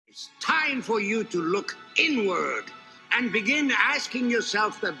It's time for you to look inward and begin asking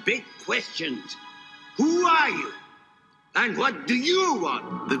yourself the big questions. Who are you? And what do you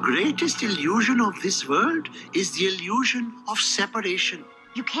want? The greatest illusion of this world is the illusion of separation.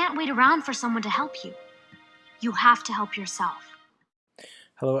 You can't wait around for someone to help you. You have to help yourself.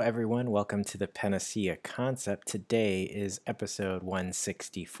 Hello everyone, welcome to the Panacea Concept. Today is episode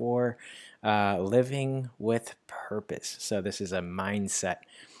 164, Living with Purpose. So this is a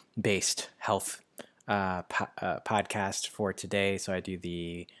mindset-based health podcast for today. So I do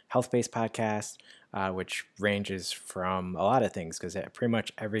the health-based podcast, which ranges from a lot of things because pretty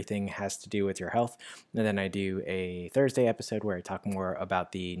much everything has to do with your health. And then I do a Thursday episode where I talk more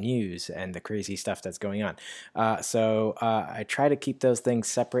about the news and the crazy stuff that's going on. So I try to keep those things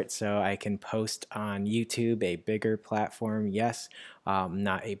separate so I can post on YouTube, a bigger platform, yes,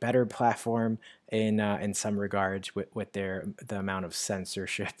 not a better platform in some regards with the amount of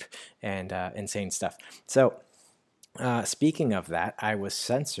censorship and insane stuff. So speaking of that, I was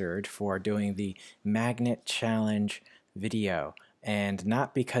censored for doing the Magnet Challenge video, and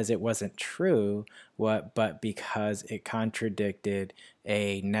not because it wasn't true, but because it contradicted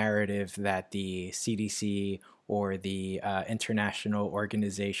a narrative that the CDC or the international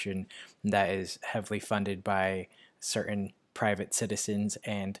organization that is heavily funded by certain private citizens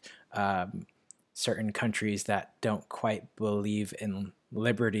and certain countries that don't quite believe in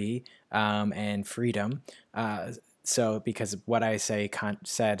liberty and freedom. So because what I said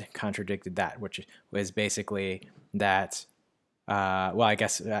contradicted that, which was basically that, well, I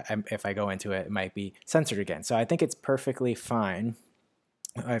guess if I go into it, it might be censored again. So I think it's perfectly fine.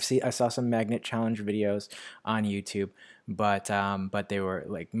 I saw some Magnet Challenge videos on YouTube, but they were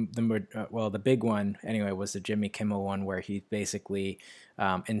like the big one anyway was the Jimmy Kimmel one where he's basically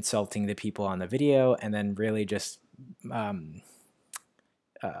insulting the people on the video and then really just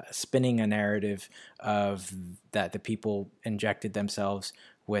spinning a narrative of that the people injected themselves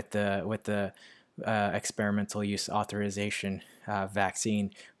with the experimental use authorization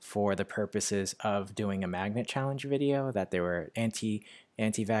vaccine for the purposes of doing a Magnet Challenge video, that they were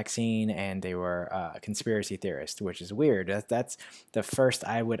anti-vaccine and they were conspiracy theorists, which is weird. That's the first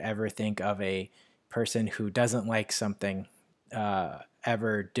I would ever think of a person who doesn't like something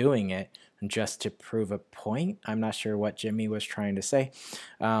ever doing it just to prove a point. I'm not sure what Jimmy was trying to say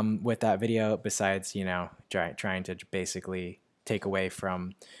with that video, besides, trying to basically take away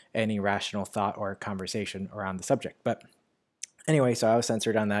from any rational thought or conversation around the subject. But anyway, so I was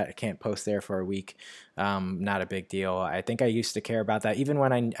censored on that. I can't post there for a week. Not a big deal. I think I used to care about that even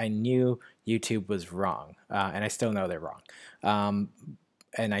when I knew YouTube was wrong, and I still know they're wrong.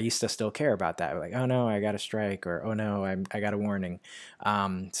 And I used to still care about that. Like, oh no, I got a strike, or oh no, I got a warning.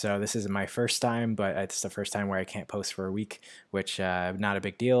 So this is my first time, but it's the first time where I can't post for a week, which not a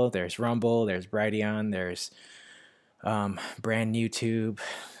big deal. There's Rumble, there's Brighteon, there's Brand YouTube,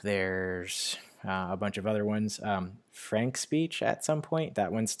 there's a bunch of other ones. Frank Speech at some point,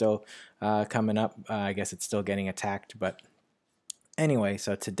 that one's still coming up. I guess it's still getting attacked, but anyway,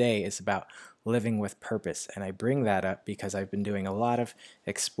 so today is about living with purpose, and I bring that up because I've been doing a lot of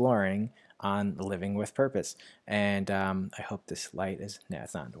exploring on living with purpose, and I hope this light is,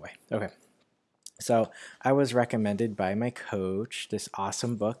 it's not in the way. Okay. So I was recommended by my coach this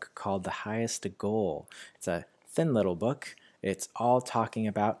awesome book called The Highest Goal. It's a thin little book. It's all talking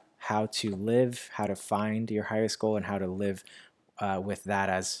about how to live, how to find your highest goal, and how to live with that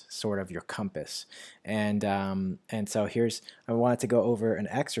as sort of your compass. And so I wanted to go over an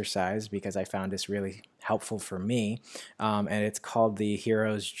exercise because I found this really helpful for me, and it's called the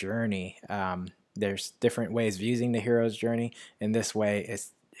Hero's Journey. There's different ways of using the Hero's Journey. In this way,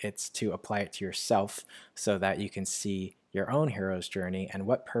 it's to apply it to yourself so that you can see your own hero's journey and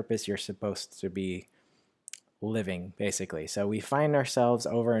what purpose you're supposed to be living, basically. So we find ourselves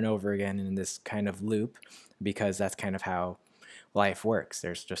over and over again in this kind of loop because that's kind of how life works.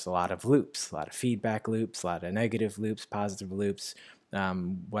 There's just a lot of loops, a lot of feedback loops, a lot of negative loops, positive loops,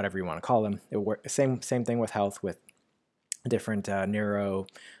 whatever you want to call them. Same thing with health, with different neuro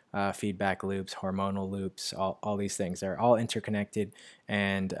feedback loops, hormonal loops, all these things. They're all interconnected,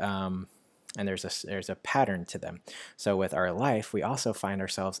 and there's a pattern to them. So with our life, we also find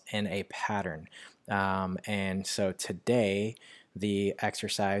ourselves in a pattern. And so today, the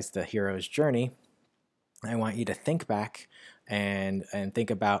exercise, the hero's journey, I want you to think back and think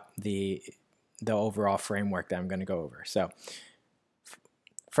about the overall framework that I'm going to go over. So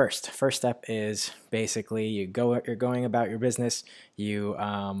first step is basically you're going about your business. You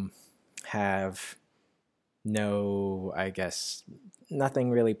have no, I guess,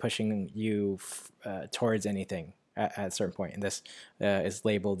 nothing really pushing you towards anything at a certain point. And this is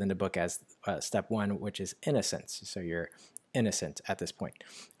labeled in the book as step 1, which is innocence. So you're innocent at this point.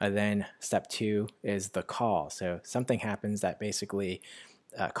 Then step 2 is the call. So something happens that basically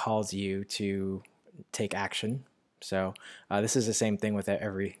calls you to take action. So this is the same thing with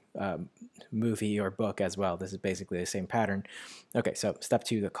every movie or book as well. This is basically the same pattern. Okay, so step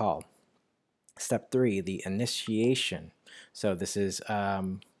 2, the call. Step 3, the initiation. So this is, let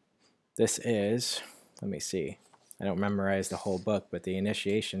me see. I don't memorize the whole book, but the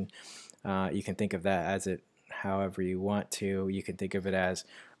initiation, you can think of that as it however you want to. You can think of it as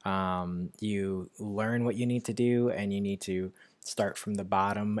you learn what you need to do, and you need to start from the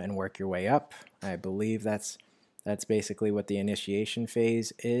bottom and work your way up. I believe that's basically what the initiation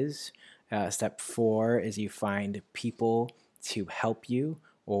phase is. Step 4 is you find people to help you,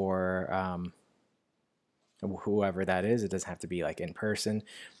 or whoever that is. It doesn't have to be like in person.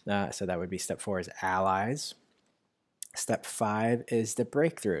 So that would be step 4 is allies. Step 5 is the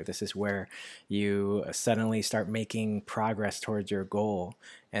breakthrough. This is where you suddenly start making progress towards your goal.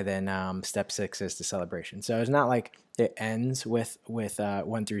 And then step 6 is the celebration. So it's not like it ends with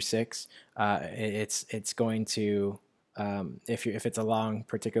 1 through 6. It's going to, if it's a long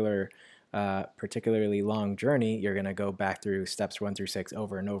particularly long journey, you're going to go back through steps 1 through 6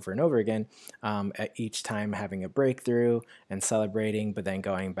 over and over and over again, at each time having a breakthrough and celebrating, but then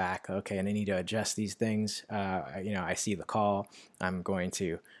going back, okay, and I need to adjust these things. I see the call. I'm going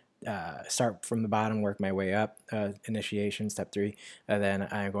to start from the bottom, work my way up, initiation, step 3, and then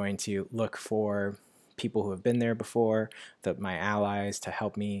I'm going to look for people who have been there before, my allies, to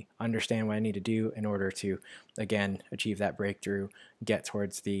help me understand what I need to do in order to, again, achieve that breakthrough, get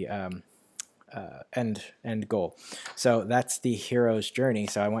towards the end goal. So that's the hero's journey.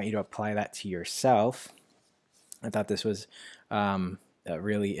 So I want you to apply that to yourself. I thought this was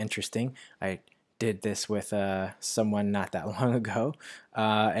really interesting. I did this with someone not that long ago,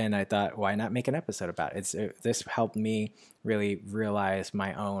 and I thought, why not make an episode about it? This helped me really realize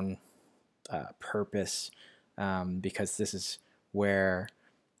my own purpose, because this is where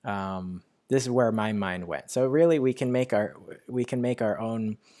my mind went. So really, we can make our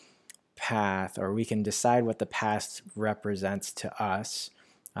own path, or we can decide what the past represents to us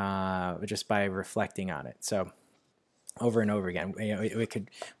just by reflecting on it. So over and over again,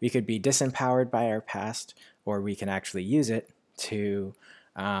 we could be disempowered by our past, or we can actually use it to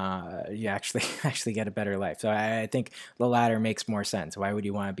actually get a better life. So I think the latter makes more sense. Why would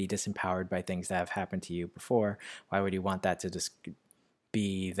you want to be disempowered by things that have happened to you before? Why would you want that to just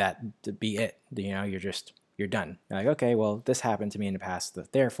be it? You're done. You're like, okay, well, this happened to me in the past,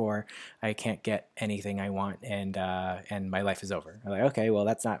 therefore I can't get anything I want, and my life is over. I'm like, okay, well,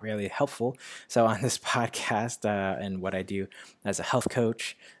 that's not really helpful. So on this podcast, and what I do as a health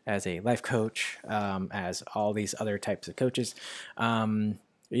coach, as a life coach, as all these other types of coaches,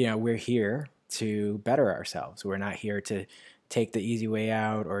 we're here to better ourselves. We're not here to take the easy way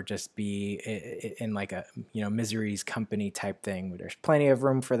out, or just be in like a misery's company type thing. There's plenty of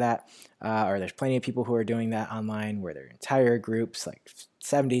room for that, or there's plenty of people who are doing that online, where their entire groups, like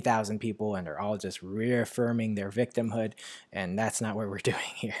 70,000 people, and they're all just reaffirming their victimhood, and that's not what we're doing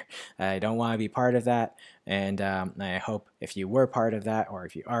here. I don't want to be part of that, and I hope if you were part of that, or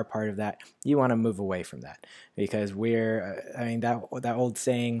if you are part of that, you want to move away from that, because that old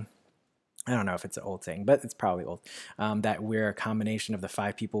saying, I don't know if it's an old thing, but it's probably old, that we're a combination of the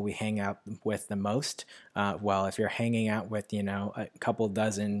 5 people we hang out with the most. Well, if you're hanging out with, a couple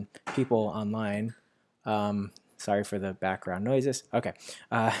dozen people online, sorry for the background noises. Okay.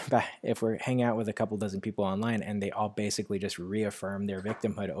 But if we're hanging out with a couple dozen people online, and they all basically just reaffirm their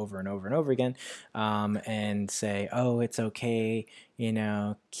victimhood over and over and over again, and say, oh, it's okay,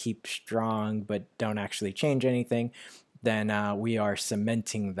 keep strong, but don't actually change anything, then we are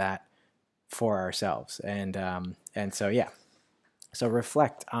cementing that for ourselves. And so, yeah. So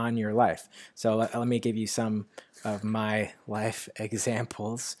reflect on your life. So let me give you some of my life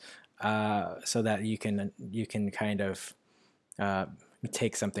examples, so that you can kind of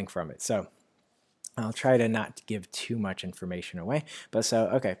take something from it. So I'll try to not give too much information away. But so,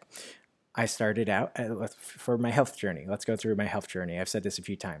 okay. I started out for my health journey. Let's go through my health journey. I've said this a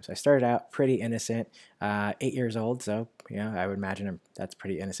few times. I started out pretty innocent, 8 years old. So, I would imagine that's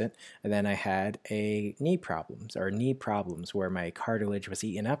pretty innocent. And then I had knee problems where my cartilage was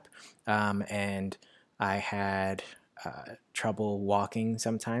eaten up. And I had trouble walking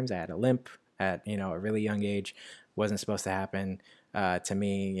sometimes. I had a limp at, a really young age. Wasn't supposed to happen to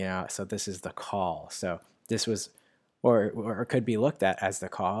me, so this is the call. So this was, or could be looked at as the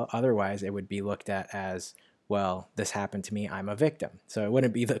call. Otherwise, it would be looked at as, well, this happened to me, I'm a victim. So it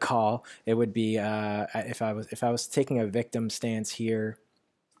wouldn't be the call. It would be if I was taking a victim stance here,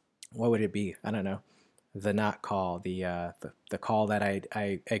 what would it be? I don't know. The not call, the call that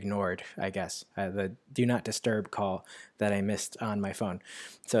I ignored, I guess, the do not disturb call that I missed on my phone.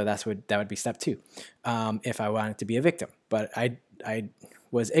 So that would be step 2, if I wanted to be a victim. But I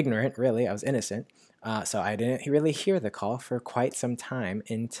was ignorant, really. I was innocent. So I didn't really hear the call for quite some time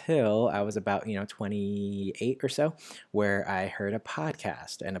until I was about 28 or so, where I heard a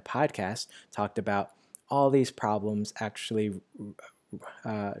podcast, and a podcast talked about all these problems actually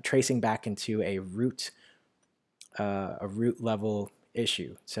tracing back into a root level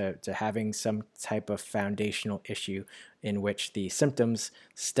issue, to having some type of foundational issue in which the symptoms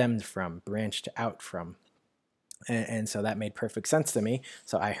stemmed from, branched out from. And so that made perfect sense to me.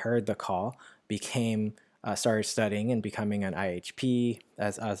 So I heard the call, started studying and becoming an IHP,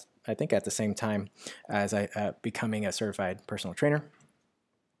 as I think at the same time as I becoming a certified personal trainer.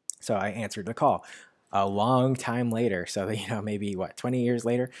 So I answered the call a long time later. So maybe 20 years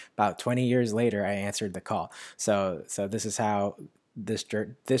later, about 20 years later, I answered the call. So this is how this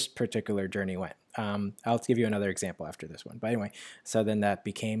particular journey went. I'll give you another example after this one. But anyway, so then that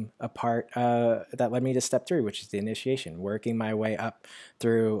became a part that led me to step 3, which is the initiation, working my way up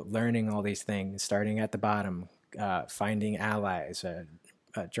through learning all these things, starting at the bottom, finding allies,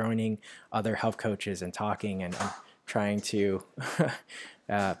 joining other health coaches and talking and trying to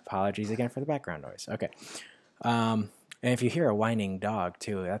apologies again for the background noise. Okay. And if you hear a whining dog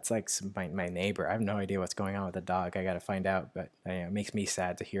too, that's like my neighbor. I have no idea what's going on with the dog. I got to find out, but it makes me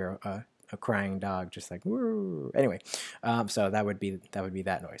sad to hear a crying dog just like, woo. Anyway, so that would be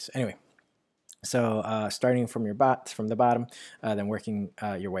that noise. Anyway, so starting from the bottom, then working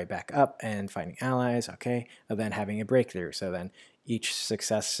your way back up and finding allies, okay, and then having a breakthrough. So then each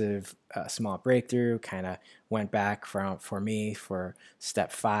successive small breakthrough kind of went back for me for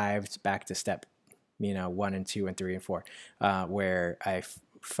step 5 back to step 1 and 2 and 3 and 4, where I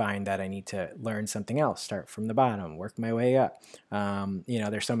find that I need to learn something else, start from the bottom, work my way up.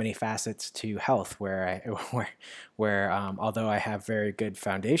 There's so many facets to health where although I have very good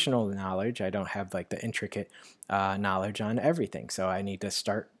foundational knowledge, I don't have like the intricate knowledge on everything. So I need to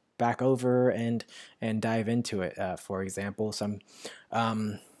start back over and dive into it. For example, some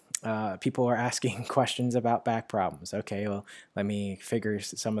people are asking questions about back problems. Okay, well, let me figure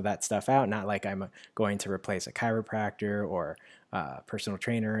some of that stuff out. Not like I'm going to replace a chiropractor or personal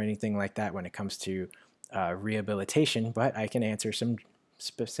trainer or anything like that when it comes to rehabilitation, but I can answer some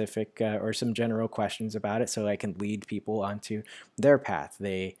specific or some general questions about it so I can lead people onto their path.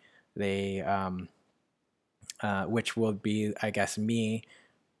 Which will be, I guess, me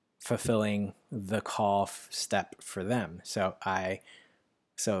fulfilling the call step for them. So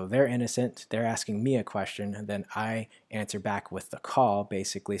they're innocent, they're asking me a question, and then I answer back with the call,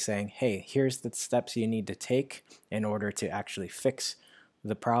 basically saying, hey, here's the steps you need to take in order to actually fix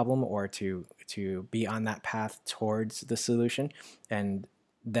the problem or to be on that path towards the solution. And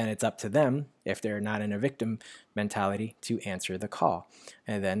then it's up to them, if they're not in a victim mentality, to answer the call.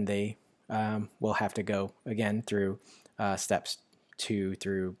 And then they will have to go again through steps 2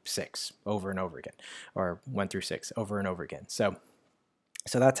 through 6 over and over again, or 1 through 6 over and over again. So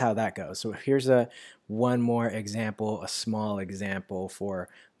that's how that goes. So here's one more example, a small example for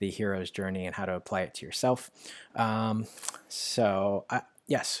the hero's journey and how to apply it to yourself.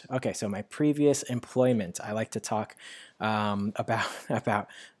 Yes, okay. So my previous employment, I like to talk about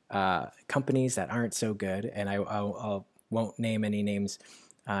companies that aren't so good, and I won't name any names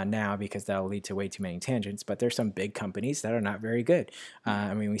now because that'll lead to way too many tangents, but there's some big companies that are not very good.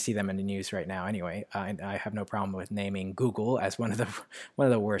 We see them in the news right now anyway. I have no problem with naming Google as one of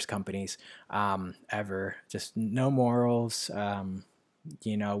the worst companies ever. Just no morals,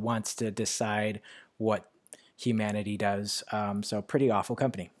 wants to decide what humanity does. So pretty awful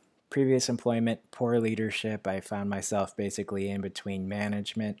company. Previous employment, poor leadership. I found myself basically in between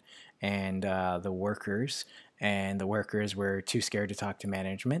management and the workers. And the workers were too scared to talk to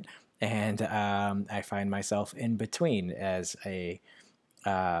management, and I find myself in between as a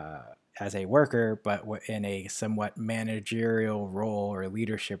worker, but in a somewhat managerial role or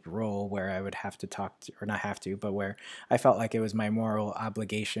leadership role, where I would have to talk to, or not have to, but where I felt like it was my moral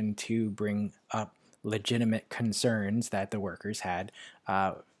obligation to bring up legitimate concerns that the workers had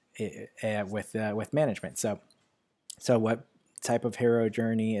with management. So what type of hero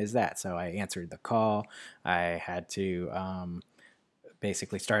journey is that? So I answered the call. I had to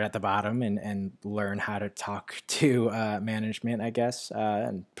basically start at the bottom and learn how to talk to management, I guess.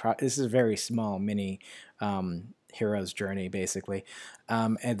 This is a very small mini hero's journey, basically.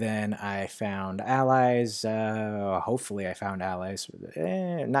 And then I found allies. Hopefully, I found allies.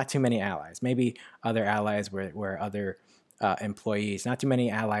 Not too many allies. Maybe other allies were other employees. Not too many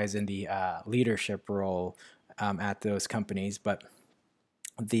allies in the leadership role at those companies. But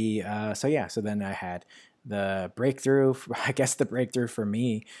so then I had the breakthrough. I guess the breakthrough for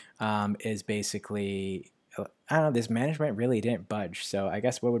me is basically, I don't know, this management really didn't budge. So I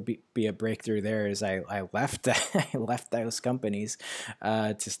guess what would be a breakthrough there is I left I left those companies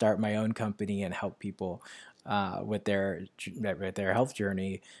to start my own company and help people with their health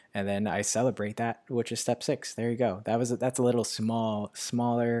journey, and then I celebrate that, which is step 6. There you go. That's a little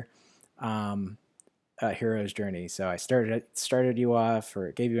smaller hero's journey. So I started you off,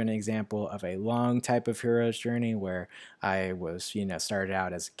 or gave you an example of a long type of hero's journey where I was, started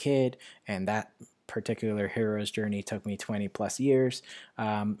out as a kid, and that particular hero's journey took me 20 plus years,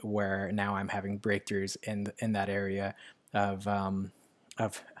 where now I'm having breakthroughs in that area of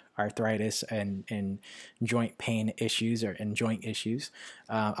arthritis and joint pain issues, or in joint issues,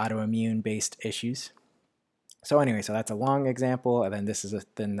 autoimmune based issues. So anyway, so that's a long example, and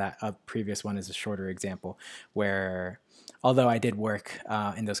then that previous one is a shorter example where, although I did work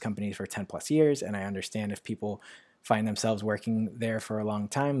in those companies for 10 plus years, and I understand if people find themselves working there for a long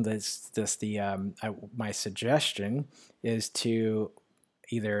time, my suggestion is to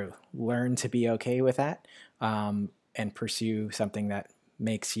either learn to be okay with that, and pursue something that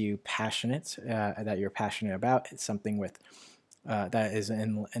makes you passionate, that you're passionate about. It's something with that is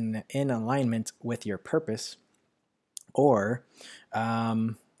in alignment with your purpose. Or,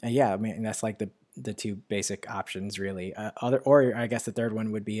 that's like the two basic options, really. Or I guess the third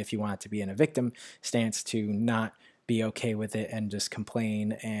one would be, if you want to be in a victim stance, to not be okay with it and just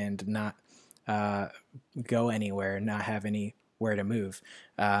complain and not go anywhere, not have anywhere to move.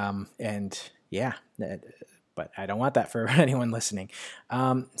 But I don't want that for anyone listening.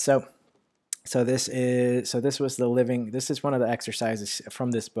 So this is one of the exercises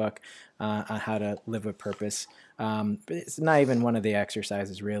from this book on how to live with purpose. But it's not even one of the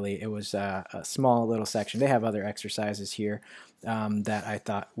exercises, really. It was a small little section. They have other exercises here that I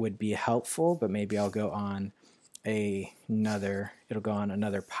thought would be helpful, but maybe I'll go on another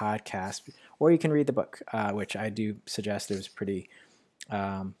podcast, or you can read the book, which I do suggest. It was pretty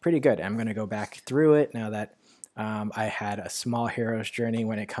good. I'm going to go back through it now that I had a small hero's journey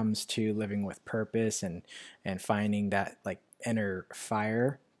when it comes to living with purpose and finding that like inner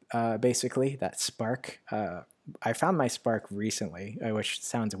fire, basically that spark. I found my spark recently, which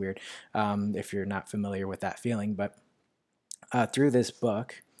sounds weird if you're not familiar with that feeling, but through this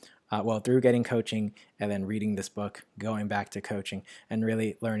book, through getting coaching and then reading this book, going back to coaching, and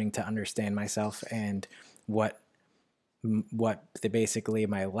really learning to understand myself and what basically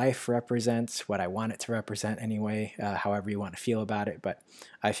my life represents, what I want it to represent anyway, however you want to feel about it. But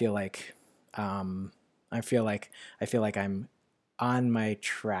I feel like I'm on my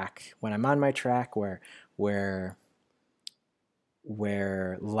track. When I'm on my track, where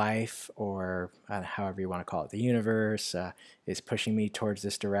life, or however you want to call it, the universe is pushing me towards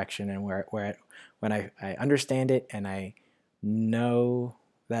this direction, and when I understand it and I know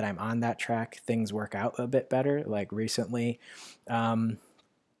that I'm on that track, things work out a bit better. Like recently, I'm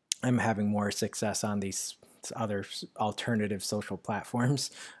having more success on these other alternative social platforms,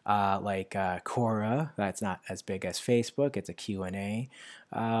 like Quora. That's not as big as Facebook. It's a Q&A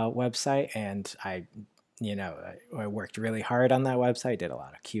website, and I worked really hard on that website, did a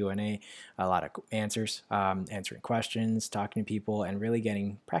lot of Q&A, a lot of answers, answering questions, talking to people, and really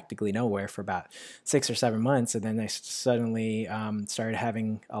getting practically nowhere for about 6 or 7 months. And then I suddenly started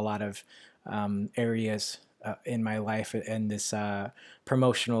having a lot of areas in my life and this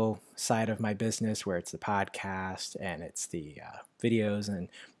promotional side of my business, where it's the podcast and it's the videos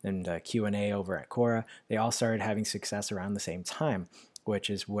and Q&A over at Quora. They all started having success around the same time, which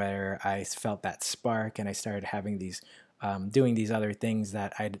is where I felt that spark, and I started having these, doing these other things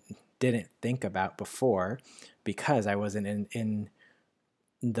that I didn't think about before, because I wasn't in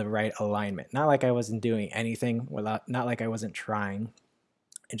the right alignment. Not like I wasn't doing anything, not like I wasn't trying.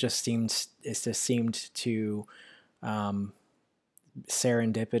 It just seemed to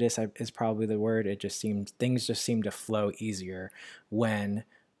serendipitous is probably the word. Things just seemed to flow easier when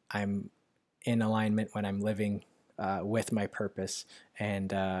I'm in alignment, when I'm living with my purpose,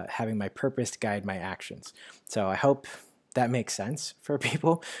 and having my purpose guide my actions. So I hope that makes sense for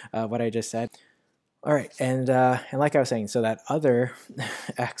people, what I just said. All right, and like I was saying, so that other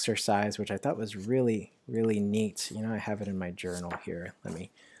exercise, which I thought was really, really neat, I have it in my journal here. Let me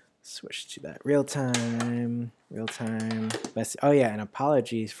switch to that real time. Oh yeah, and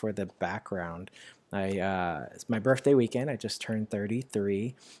apologies for the background. It's my birthday weekend. I just turned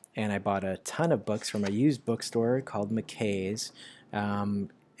 33, and I bought a ton of books from a used bookstore called McKay's.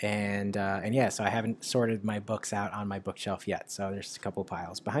 And yeah, so I haven't sorted my books out on my bookshelf yet. So there's a couple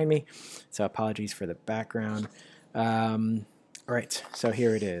piles behind me. So apologies for the background. All right, so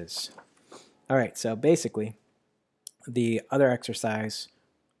here it is. All right, so basically, the other exercise.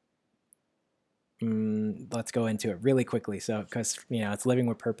 Let's go into it really quickly. So, because it's living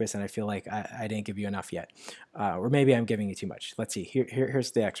with purpose, and I feel like I didn't give you enough yet, or maybe I'm giving you too much. Let's see.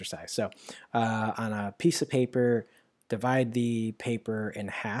 Here's the exercise. So, on a piece of paper, divide the paper in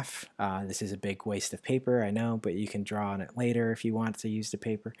half. This is a big waste of paper, I know, but you can draw on it later if you want to use the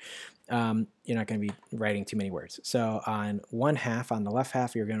paper. You're not going to be writing too many words. So, on one half, on the left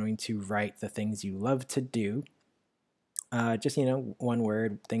half, you're going to write the things you love to do. Just one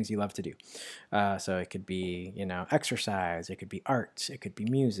word, things you love to do. So it could be exercise, it could be art, it could be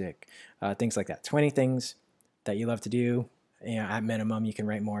music, things like that. 20 things that you love to do. At minimum, you can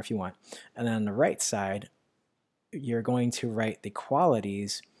write more if you want. And then on the right side, you're going to write the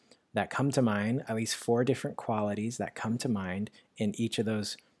qualities that come to mind, at least 4 different qualities that come to mind in each of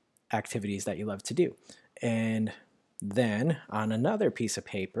those activities that you love to do. And then on another piece of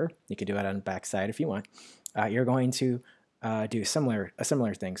paper, you could do it on the back side if you want, you're going to do a similar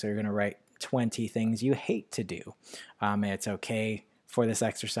thing. So you're going to write 20 things you hate to do. And it's okay for this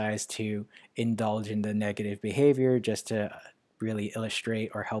exercise to indulge in the negative behavior just to really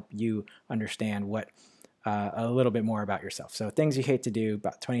illustrate or help you understand what a little bit more about yourself. So things you hate to do,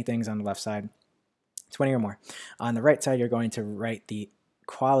 about 20 things on the left side, 20 or more. On the right side, you're going to write the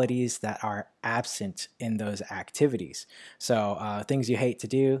qualities that are absent in those activities. So things you hate to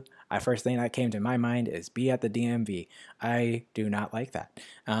do, first thing that came to my mind is be at the DMV. I do not like that.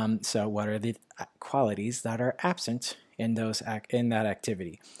 So what are the qualities that are absent in that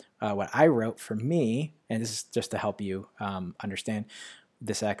activity? What I wrote for me, and this is just to help you understand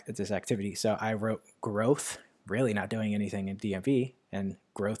this activity. So I wrote growth, really not doing anything in DMV, and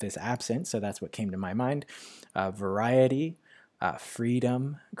growth is absent. So that's what came to my mind. Variety,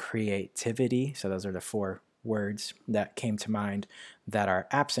 freedom, creativity. So those are the 4 words that came to mind that are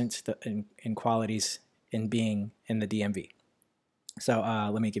absent in qualities in being in the DMV. So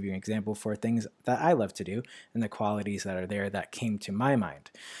let me give you an example for things that I love to do and the qualities that are there that came to my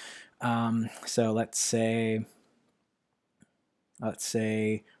mind. So let's say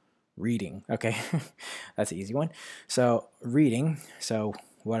reading. Okay, that's an easy one. So reading. So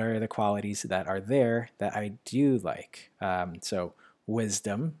what are the qualities that are there that I do like? So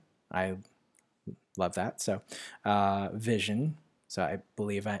wisdom, I love that. So vision, so I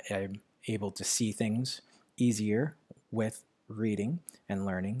believe I'm able to see things easier with reading and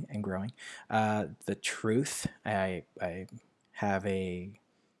learning and growing. The truth, I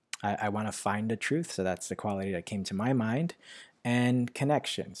want to find the truth, so that's the quality that came to my mind. And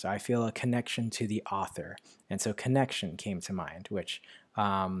connection, so I feel a connection to the author, and so connection came to mind, which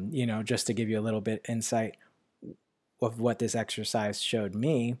just to give you a little bit insight of what this exercise showed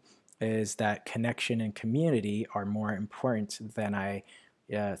me is that connection and community are more important than I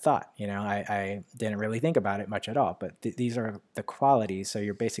thought. I didn't really think about it much at all, but these are the qualities. So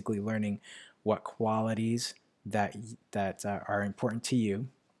you're basically learning what qualities that are important to you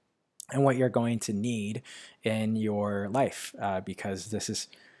and what you're going to need in your life, because this is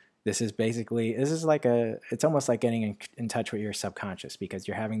it's almost like getting in touch with your subconscious, because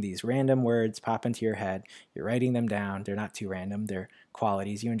you're having these random words pop into your head, you're writing them down, they're not too random, they're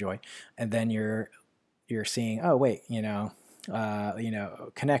qualities you enjoy, and then you're seeing, oh wait,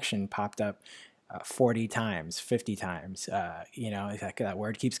 connection popped up 40 times, 50 times, that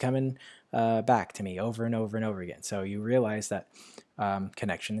word keeps coming back to me over and over and over again. So you realize that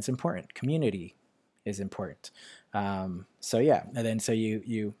connection is important, community is important. So yeah, and then so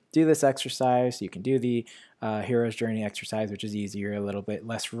you do this exercise. You can do the hero's journey exercise, which is easier, a little bit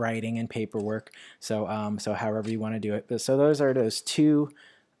less writing and paperwork. So however you want to do it. But so those are those 2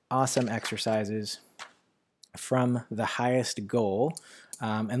 awesome exercises from The Highest Goal.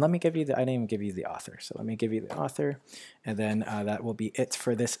 And let me give you I didn't even give you the author. So let me give you the author, and then that will be it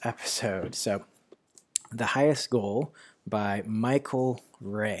for this episode. So The Highest Goal by Michael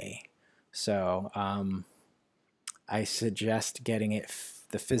Ray. So I suggest getting it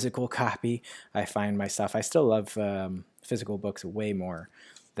the physical copy. I find myself, I still love physical books way more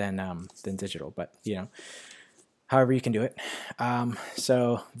than digital, but however you can do it.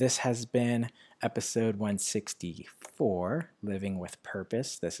 So this has been episode 164, Living with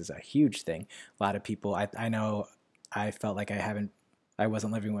Purpose. This is a huge thing. A lot of people, I know I felt like I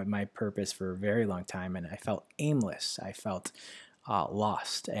wasn't living with my purpose for a very long time, and I felt aimless. I felt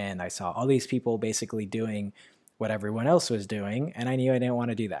lost, and I saw all these people basically doing what everyone else was doing, and I knew I didn't want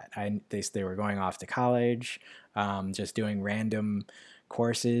to do that. They were going off to college, just doing random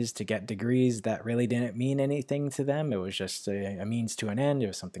courses to get degrees that really didn't mean anything to them. It was just a means to an end. It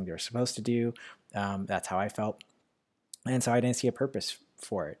was something they were supposed to do. That's how I felt, and so I didn't see a purpose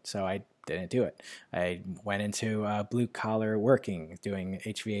for it, so I didn't do it. I went into blue collar working, doing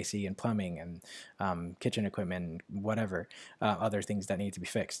HVAC and plumbing and kitchen equipment, and whatever other things that need to be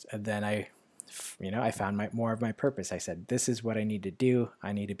fixed. And then I found more of my purpose. I said, this is what I need to do.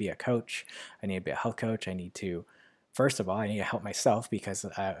 I need to be a coach. I need to be a health coach. I need to, first of all, I need to help myself, because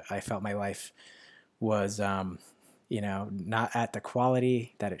I felt my life was, not at the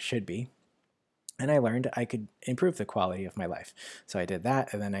quality that it should be. And I learned I could improve the quality of my life. So I did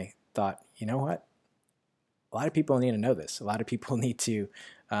that. And then I thought, you know what? A lot of people need to know this. A lot of people need to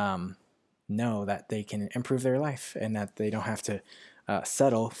know that they can improve their life, and that they don't have to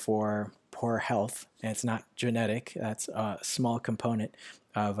settle for poor health. And it's not genetic. That's a small component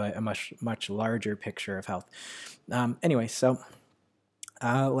of a much, much larger picture of health. Anyway, so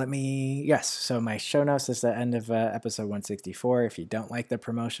so my show notes is the end of episode 164. If you don't like the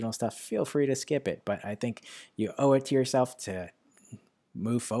promotional stuff, feel free to skip it. But I think you owe it to yourself to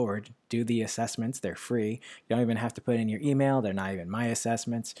move forward, do the assessments. They're free. You don't even have to put in your email. They're not even my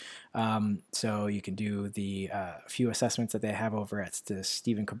assessments. So you can do the few assessments that they have over at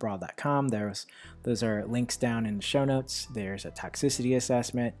StephenCabral.com. Those are links down in the show notes. There's a toxicity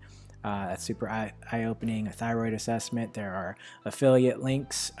assessment. That's super eye-opening, a thyroid assessment. There are affiliate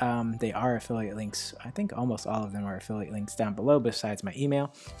links. They are affiliate links. I think almost all of them are affiliate links down below besides my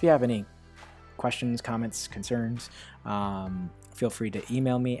email. If you have any questions, comments, concerns, feel free to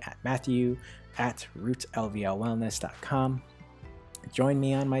email me at matthew@rootslvlwellness.com. Join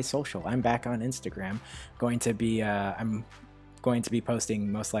me on my social. I'm back on Instagram. I'm going to be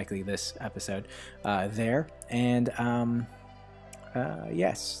posting most likely this episode there. And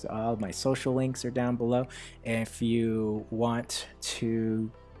yes, all my social links are down below. If you want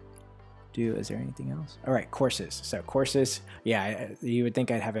to is there anything else? All right, courses. So courses, you would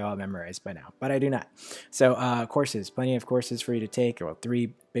think I'd have it all memorized by now, but I do not. So courses, plenty of courses for you to take, or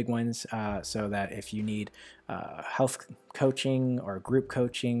 3 big ones, so that if you need health coaching or group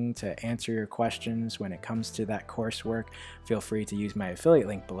coaching to answer your questions when it comes to that coursework, feel free to use my affiliate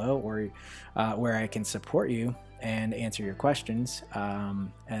link below, or where I can support you and answer your questions.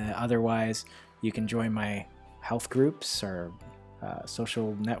 Otherwise, you can join my health groups or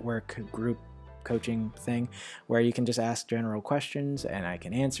social network group coaching thing, where you can just ask general questions and I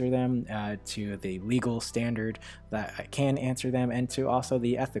can answer them to the legal standard that I can answer them, and to also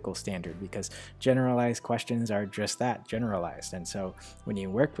the ethical standard, because generalized questions are just that, generalized. And so when you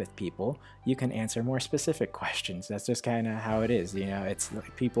work with people, you can answer more specific questions. That's just kind of how it is. It's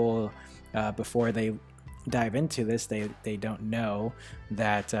like people before they dive into this, they don't know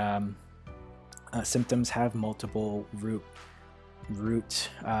that symptoms have multiple root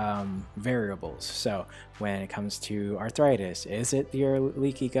variables. So when it comes to arthritis, is it your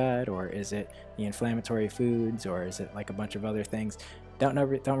leaky gut, or is it the inflammatory foods, or is it like a bunch of other things?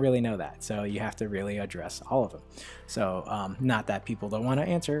 Don't really know that. So you have to really address all of them. So not that people don't want to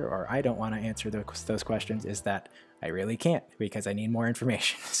answer, or I don't want to answer those questions, is that I really can't, because I need more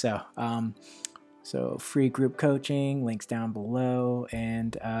information. So free group coaching, links down below.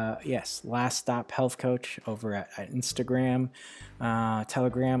 And yes, Last Stop Health Coach over at Instagram,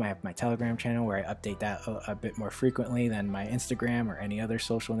 Telegram. I have my Telegram channel where I update that a bit more frequently than my Instagram or any other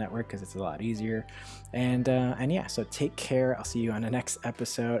social network, because it's a lot easier. And yeah, so take care. I'll see you on the next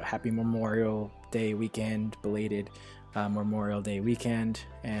episode. Happy Memorial Day weekend, belated Memorial Day weekend.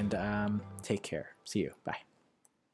 And take care. See you. Bye.